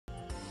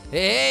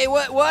Hey,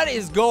 what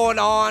is going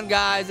on,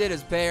 guys? It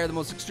is Pear, the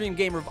most extreme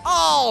gamer of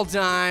all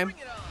time.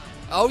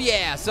 Oh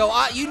yeah, so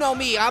you know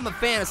me, I'm a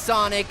fan of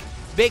Sonic,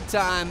 big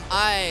time.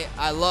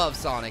 I love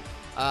Sonic.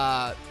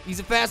 He's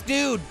a fast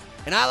dude,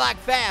 and I like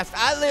fast.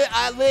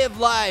 I live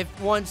life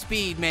one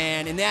speed,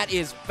 man, and that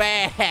is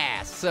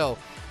fast. So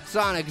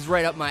Sonic is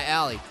right up my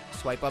alley.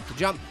 Swipe up to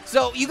jump.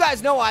 So you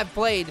guys know I've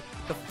played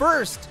the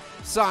first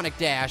Sonic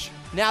Dash.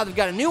 Now they've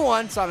got a new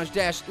one, Sonic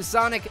Dash 2.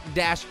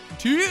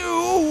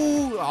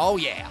 Oh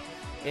yeah,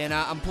 and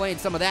I'm playing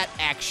some of that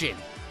action.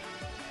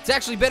 It's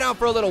actually been out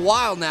for a little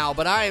while now,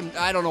 but I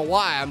don't know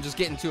why. I'm just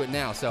getting to it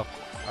now. So,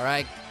 all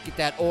right, get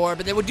that orb,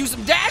 and then we'll do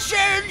some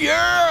dashing.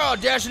 Yeah,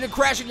 dashing and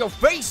crashing your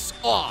face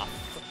off.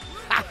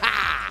 Ha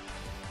ha.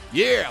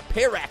 Yeah,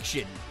 Pear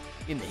action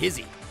in the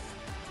hizzy.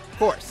 Of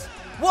course.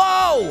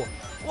 Whoa,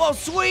 whoa,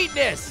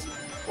 sweetness.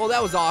 Well,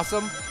 that was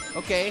awesome.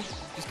 Okay,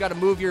 just got to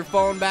move your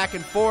phone back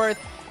and forth.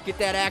 Get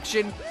that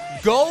action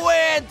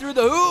going through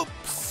the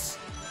hoops,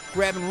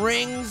 grabbing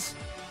rings,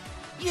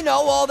 you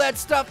know, all that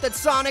stuff that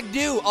Sonic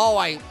do. Oh,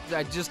 I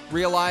just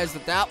realized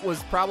that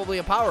was probably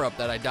a power-up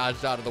that I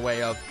dodged out of the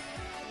way of.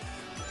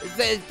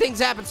 Things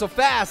happen so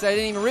fast, I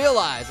didn't even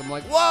realize. I'm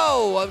like,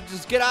 whoa,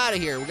 just get out of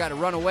here. We got to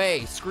run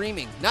away,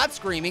 screaming. Not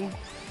screaming.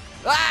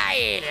 Ah,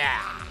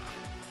 yeah.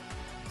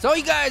 So how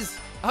you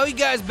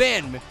guys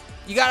been?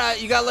 You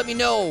gotta let me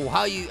know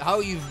how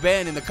you've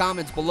been in the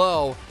comments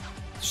below.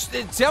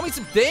 Tell me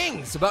some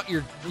things about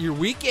your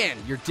weekend,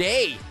 your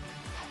day.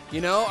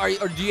 You know,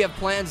 or do you have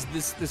plans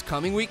this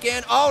coming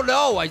weekend? Oh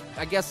no,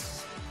 I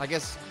guess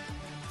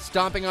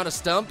stomping on a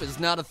stump is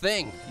not a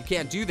thing. You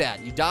can't do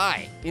that. You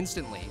die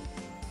instantly.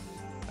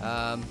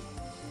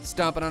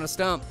 Stomping on a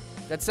stump.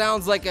 That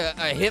sounds like a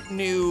hip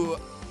new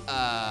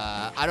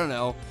I don't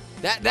know.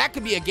 That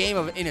could be a game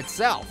in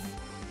itself.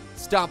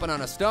 Stomping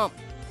on a stump.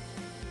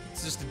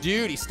 It's just a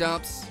dude, he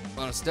stomps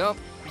on a stump.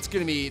 It's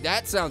gonna be,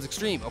 that sounds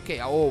extreme. Okay,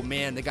 oh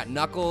man, they got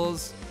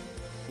Knuckles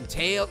and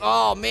Tails.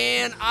 Oh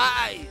man,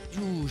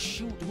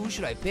 shoot, who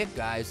should I pick,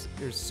 guys?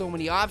 There's so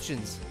many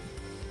options.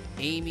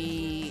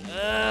 Amy,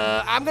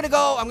 I'm gonna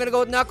go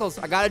with Knuckles.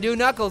 I gotta do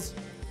Knuckles.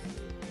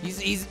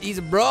 He's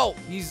a bro.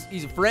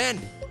 He's a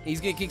friend. He's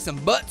gonna kick some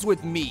butts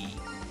with me.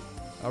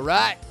 All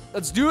right,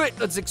 let's do it.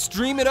 Let's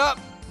extreme it up.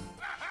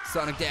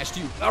 Sonic Dash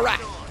 2. All right.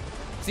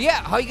 So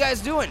yeah, how you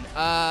guys doing?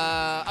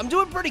 I'm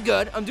doing pretty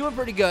good.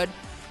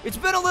 It's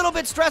been a little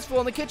bit stressful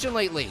in the kitchen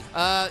lately.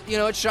 You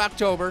know, it's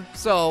Shocktober,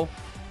 so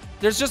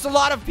there's just a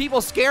lot of people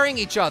scaring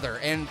each other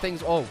and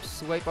things. Oh,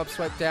 swipe up,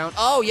 swipe down.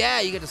 Oh yeah,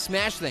 you get to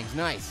smash things.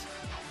 Nice.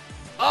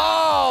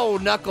 Oh,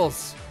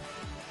 Knuckles.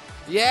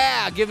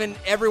 Yeah, giving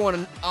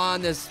everyone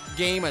on this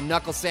game a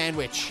knuckle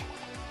sandwich.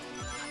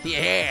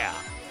 Yeah.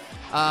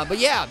 But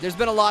yeah, there's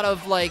been a lot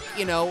of, like,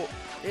 you know,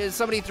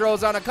 somebody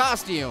throws on a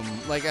costume,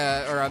 like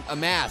a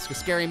mask, a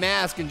scary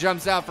mask, and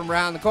jumps out from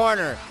around the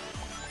corner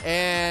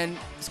and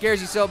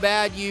scares you so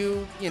bad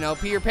you know,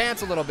 pee your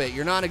pants a little bit.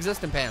 Your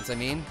non-existent pants, I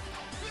mean,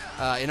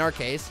 in our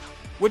case,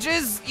 which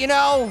is, you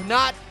know,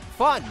 not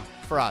fun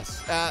for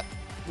us.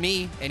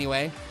 Me,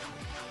 anyway.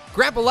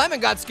 Grandpa Lemon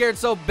got scared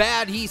so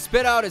bad he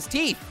spit out his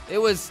teeth. It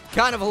was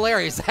kind of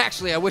hilarious,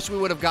 actually. I wish we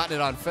would have gotten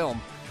it on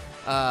film,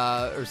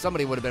 or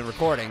somebody would have been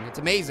recording. It's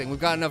amazing. We've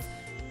got enough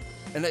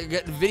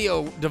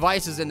video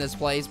devices in this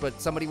place,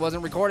 but somebody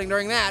wasn't recording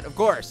during that, of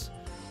course.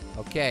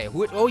 Okay,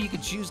 oh, you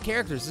can choose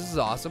characters. This is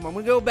awesome. I'm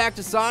gonna go back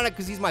to Sonic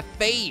because he's my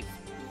fave.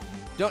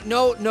 Don't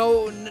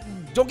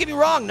get me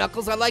wrong,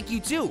 Knuckles, I like you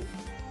too.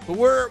 But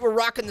we're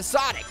rocking the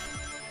Sonic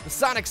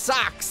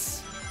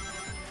socks.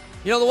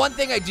 You know, the one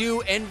thing I do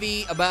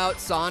envy about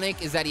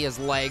Sonic is that he has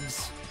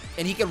legs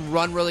and he can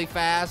run really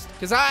fast.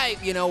 Because I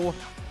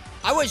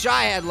wish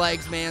I had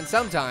legs, man,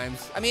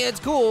 sometimes. I mean, it's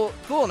cool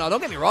now,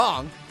 don't get me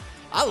wrong.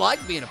 I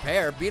like being a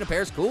Pear. Being a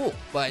Pear is cool,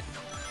 but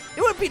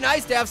it would be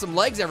nice to have some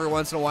legs every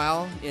once in a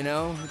while, you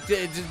know?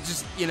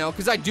 Just, you know,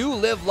 because I do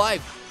live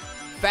life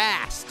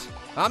fast.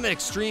 I'm an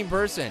extreme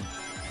person.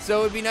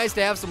 So it would be nice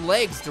to have some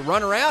legs to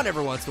run around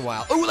every once in a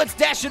while. Ooh, let's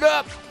dash it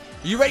up.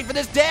 You ready for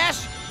this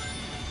dash?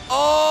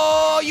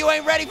 Oh, you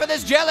ain't ready for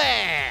this jelly.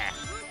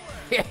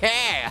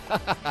 Yeah.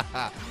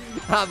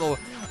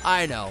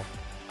 I know.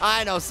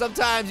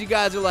 Sometimes you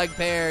guys are like,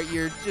 Pear,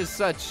 you're just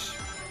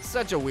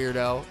such a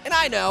weirdo. And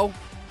I know.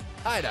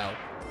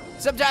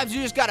 Sometimes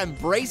you just gotta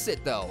embrace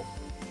it, though.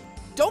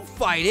 Don't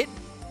fight it.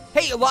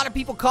 Hey, a lot of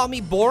people call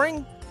me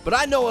boring, but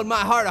I know in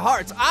my heart of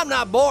hearts, I'm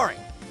not boring.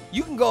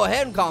 You can go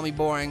ahead and call me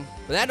boring,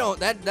 but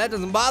that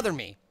doesn't bother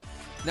me.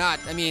 I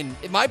mean,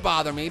 it might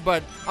bother me,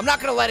 but I'm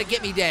not gonna let it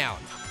get me down.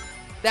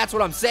 That's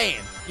what I'm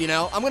saying, you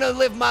know? I'm gonna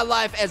live my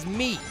life as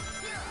me.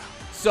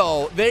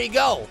 So, there you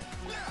go.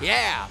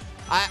 Yeah,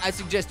 I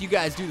suggest you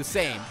guys do the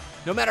same.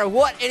 No matter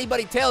what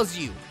anybody tells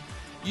you,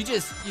 you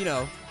just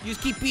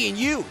keep being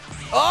you.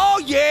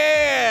 Oh,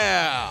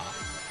 yeah!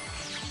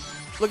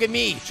 Look at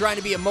me, trying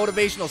to be a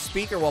motivational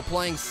speaker while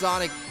playing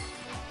Sonic.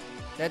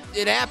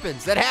 It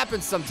happens. That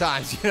happens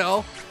sometimes, you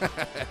know?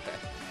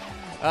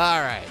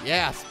 All right,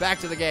 yes, back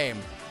to the game.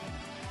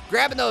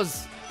 Grabbing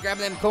those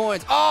Grabbing them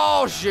coins.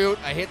 Oh, shoot.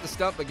 I hit the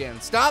stump again.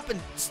 Stomping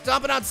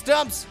on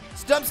stumps.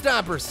 Stump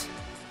stompers.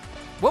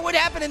 What would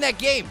happen in that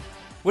game?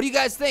 What do you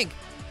guys think?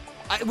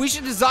 We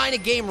should design a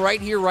game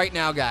right here, right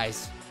now,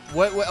 guys.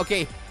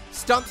 Okay,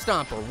 Stump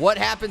Stomper. What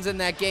happens in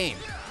that game?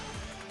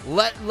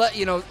 Let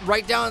you know,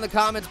 write down in the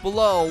comments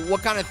below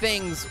what kind of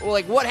things,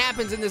 like what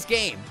happens in this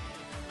game.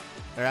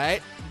 All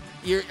right?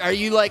 Are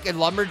you like a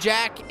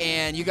lumberjack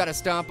and you got to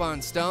stomp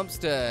on stumps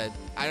to,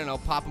 I don't know,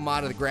 pop them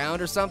out of the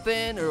ground or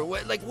something? Or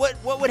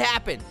what would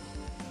happen?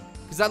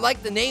 Because I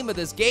like the name of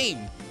this game,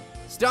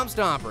 Stump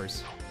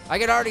Stompers. I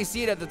can already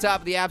see it at the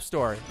top of the App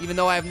Store, even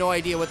though I have no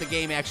idea what the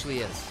game actually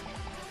is.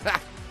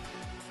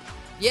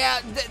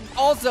 Yeah,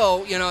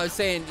 also, you know, I was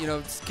saying, you know,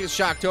 it's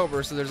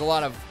Shocktober, so there's a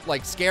lot of,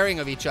 like, scaring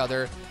of each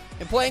other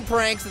and playing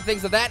pranks and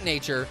things of that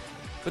nature.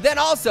 But then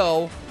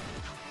also,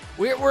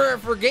 we're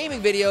for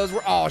gaming videos,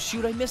 oh,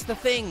 shoot, I missed the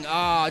thing.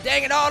 Oh,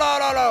 dang it,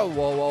 no.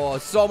 Whoa,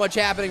 so much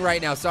happening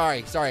right now.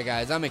 Sorry,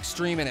 guys, I'm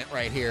extreming it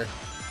right here.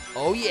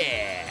 Oh,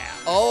 yeah.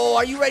 Oh,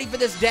 are you ready for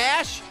this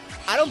dash?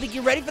 I don't think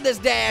you're ready for this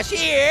dash.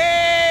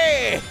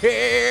 Yeah!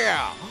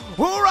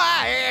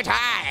 Right.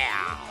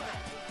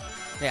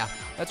 Yeah,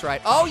 that's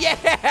right. Oh,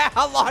 yeah!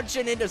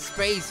 Launching into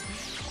space.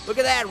 Look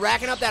at that,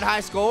 racking up that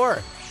high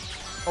score.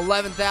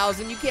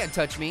 11,000. You can't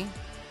touch me.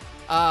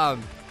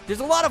 There's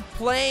a lot of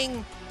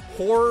playing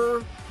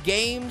horror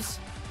games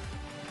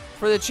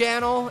for the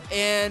channel,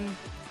 and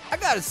I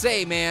gotta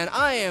say, man,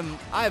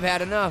 I've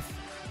had enough.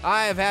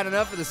 I have had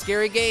enough of the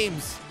scary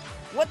games.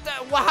 What the?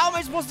 Well, how am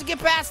I supposed to get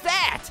past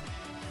that?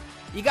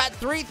 You got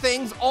 3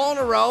 things all in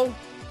a row.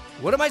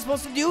 What am I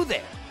supposed to do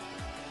there?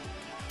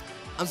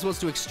 I'm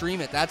supposed to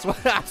extreme it. That's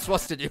what I'm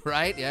supposed to do,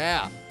 right?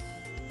 Yeah.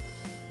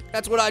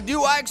 That's what I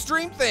do. I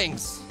extreme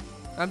things.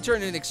 I'm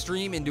turning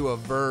extreme into a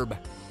verb.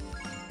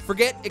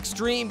 Forget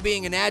extreme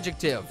being an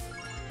adjective.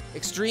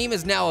 Extreme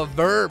is now a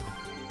verb.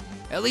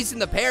 At least in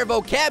the Pear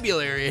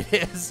vocabulary it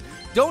is.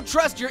 Don't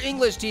trust your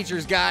English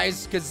teachers,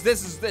 guys, because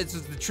this is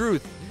the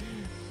truth.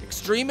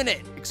 Extreme in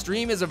it.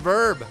 Extreme is a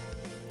verb.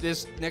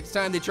 This next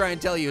time they try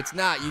and tell you it's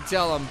not, you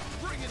tell them,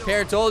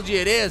 Pear told you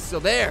it is, so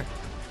there.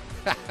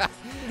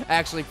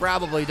 Actually,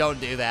 probably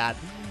don't do that.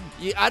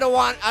 I don't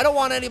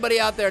want anybody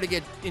out there to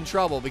get in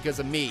trouble because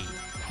of me,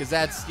 because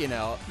that's, you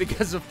know,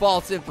 because of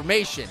false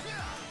information.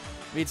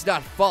 I mean, it's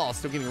not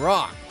false, don't get me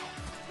wrong.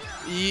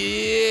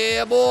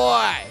 Yeah,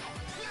 boy.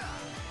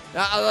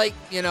 Like,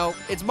 you know,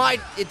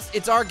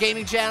 it's our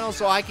gaming channel,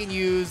 so I can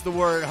use the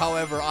word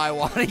however I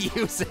want to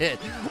use it.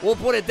 We'll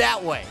put it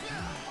that way,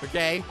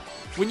 okay?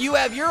 When you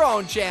have your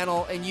own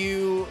channel and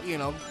you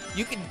know,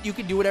 you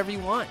can do whatever you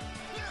want.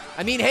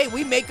 I mean, hey,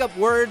 we make up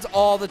words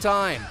all the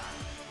time.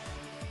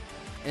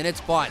 And it's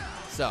fun.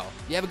 So,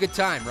 you have a good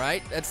time,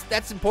 right?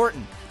 That's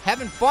important.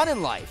 Having fun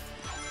in life.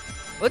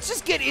 Let's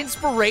just get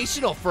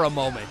inspirational for a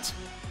moment.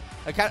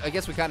 I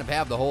guess we kind of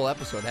have the whole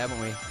episode, haven't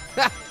we?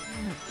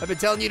 I've been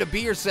telling you to be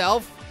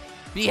yourself.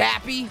 Be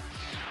happy.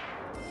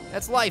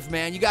 That's life,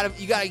 man. You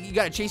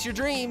gotta chase your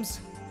dreams.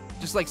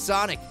 Just like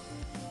Sonic.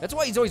 That's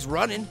why he's always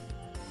running.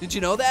 Did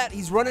you know that?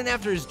 He's running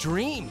after his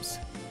dreams.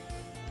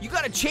 You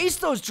gotta chase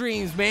those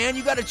dreams, man.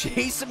 You gotta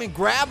chase them and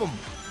grab them.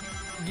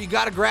 You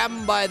gotta grab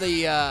them by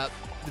the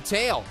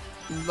tail.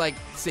 And like,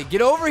 say,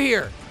 get over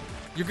here.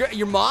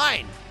 You're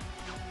mine.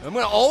 I'm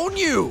gonna own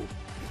you.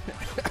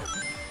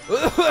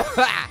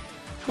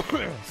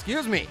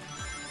 Excuse me.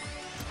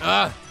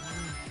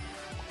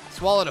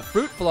 Swallowed a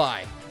fruit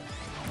fly.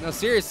 No,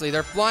 seriously,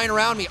 they're flying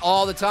around me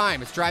all the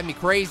time. It's driving me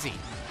crazy.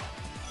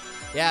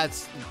 Yeah,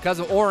 it's because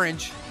of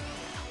Orange.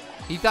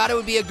 He thought it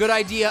would be a good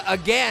idea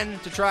again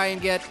to try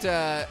and get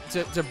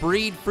to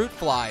breed fruit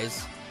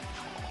flies.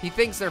 He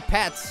thinks they're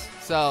pets,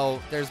 so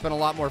there's been a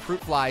lot more fruit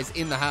flies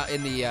in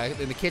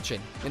the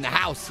kitchen, in the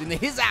house,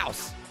 his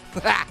house.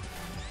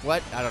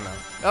 What? I don't know.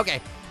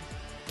 Okay,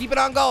 keep it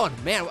on going,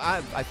 man.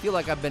 I feel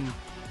like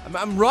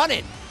I'm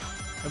running.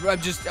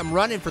 I'm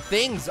running for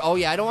things. Oh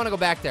yeah, I don't want to go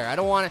back there. I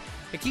don't want to.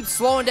 It keeps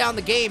slowing down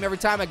the game every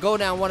time I go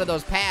down one of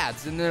those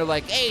paths, and they're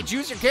like, "Hey,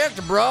 choose your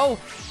character, bro."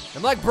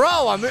 I'm like,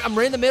 bro, I'm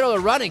in the middle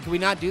of running. Can we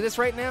not do this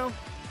right now?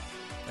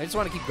 I just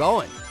want to keep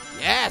going.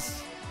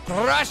 Yes,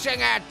 crushing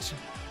it.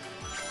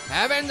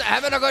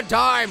 Having a good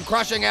time,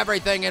 crushing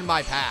everything in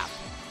my path.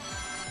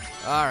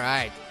 All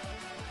right.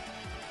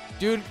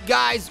 Dude,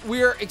 guys,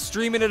 we're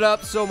extreming it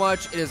up so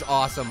much. It is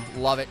awesome.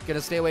 Love it. Gonna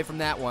stay away from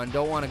that one.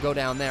 Don't want to go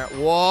down there.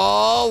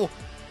 Whoa.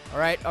 All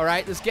right.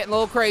 This is getting a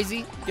little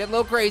crazy.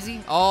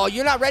 Oh,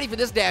 you're not ready for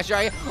this dash,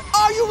 are you?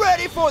 Are you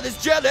ready for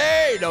this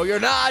jelly? No, you're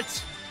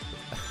not.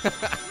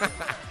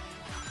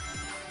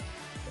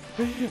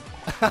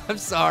 I'm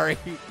sorry.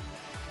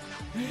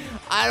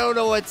 I don't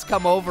know what's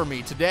come over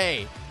me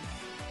today.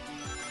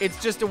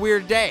 It's just a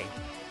weird day.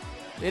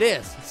 It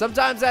is.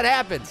 Sometimes that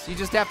happens. You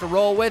just have to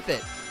roll with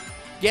it.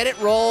 Get it?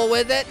 Roll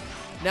with it.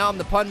 Now I'm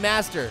the pun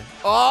master.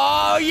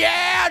 Oh,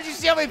 yeah! Did you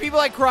see how many people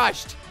I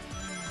crushed?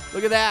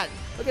 Look at that.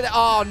 Look at that.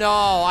 Oh, no.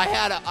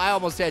 I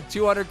almost had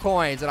 200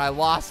 coins, and I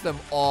lost them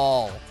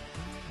all.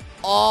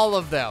 All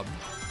of them.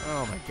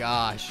 Oh, my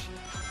gosh.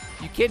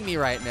 You kidding me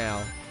right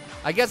now?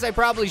 I guess I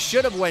probably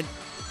should have went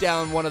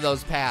down one of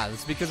those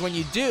paths, because when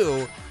you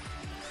do,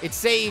 it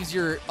saves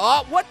your...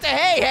 Oh, what the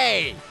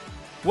hey?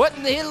 What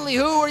in the hiddly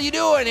hoo are you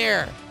doing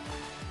here?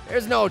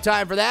 There's no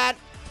time for that.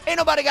 Ain't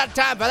nobody got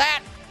time for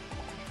that.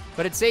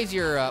 But it saves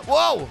your...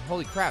 Whoa,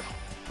 holy crap.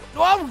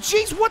 Oh,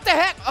 jeez, what the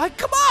heck?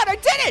 Come on, I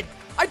did it.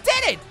 Are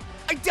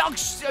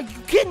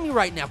you kidding me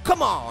right now?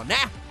 Come on,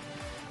 now.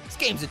 This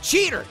game's a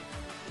cheater.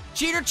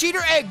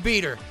 Cheater, egg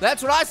beater.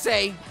 That's what I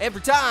say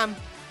every time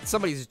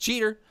somebody's a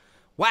cheater.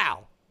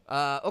 Wow.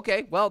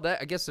 Okay, well,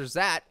 I guess there's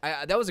that.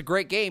 That was a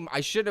great game.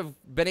 I should have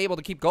been able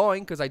to keep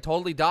going because I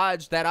totally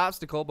dodged that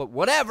obstacle, but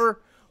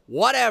whatever.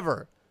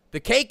 The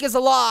cake is a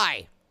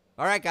lie.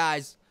 All right,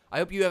 guys. I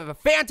hope you have a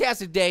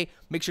fantastic day.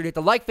 Make sure to hit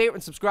the like, favorite,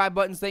 and subscribe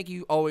buttons. Thank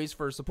you always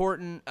for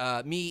supporting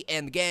me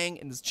and the gang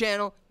in this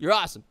channel. You're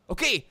awesome.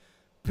 Okay,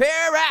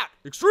 Pear out.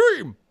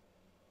 Extreme.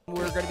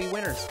 We're gonna be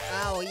winners.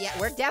 Oh yeah,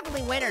 we're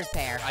definitely winners,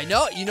 Pear. I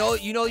know. You know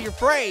your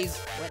phrase.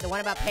 What, the one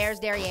about Pear's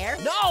derriere?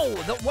 No,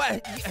 the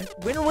what?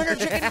 Winner,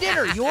 chicken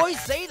dinner. You always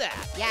say that.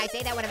 Yeah, I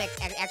say that when I'm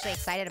actually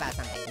excited about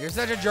something. You're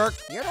such a jerk.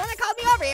 You're the one that called me over here.